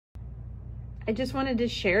I just wanted to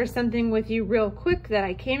share something with you real quick that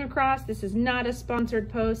I came across. This is not a sponsored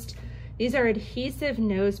post. These are adhesive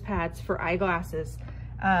nose pads for eyeglasses.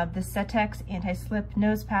 The Setex anti-slip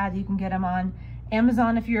nose pad, you can get them on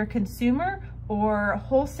Amazon if you're a consumer, or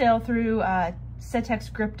wholesale through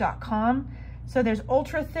setexgrip.com. So there's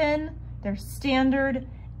ultra thin, there's standard,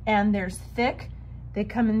 and there's thick. They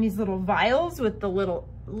come in these little vials with the little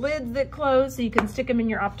lids that close, so you can stick them in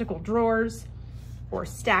your optical drawers or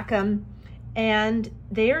stack them. And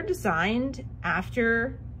they are designed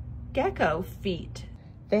after gecko feet.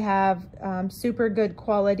 They have super good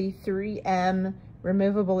quality 3M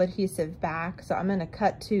removable adhesive back. So I'm gonna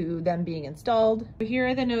cut to them being installed. Here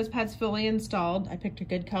are the nose pads fully installed. I picked a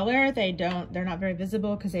good color. They're not very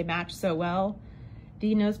visible because they match so well.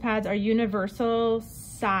 The nose pads are universal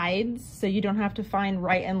sides, so you don't have to find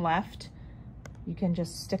right and left. You can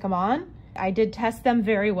just stick them on. I did test them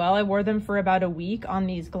very well. I wore them for about a week on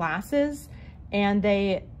these glasses, and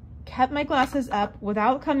they kept my glasses up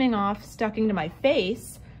without coming off, sticking to my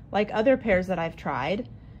face like other pairs that I've tried.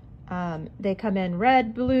 They come in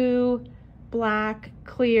red, blue, black,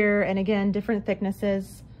 clear, and again, different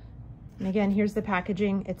thicknesses. And again, here's the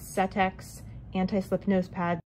packaging. It's Setex anti-slip nose pad.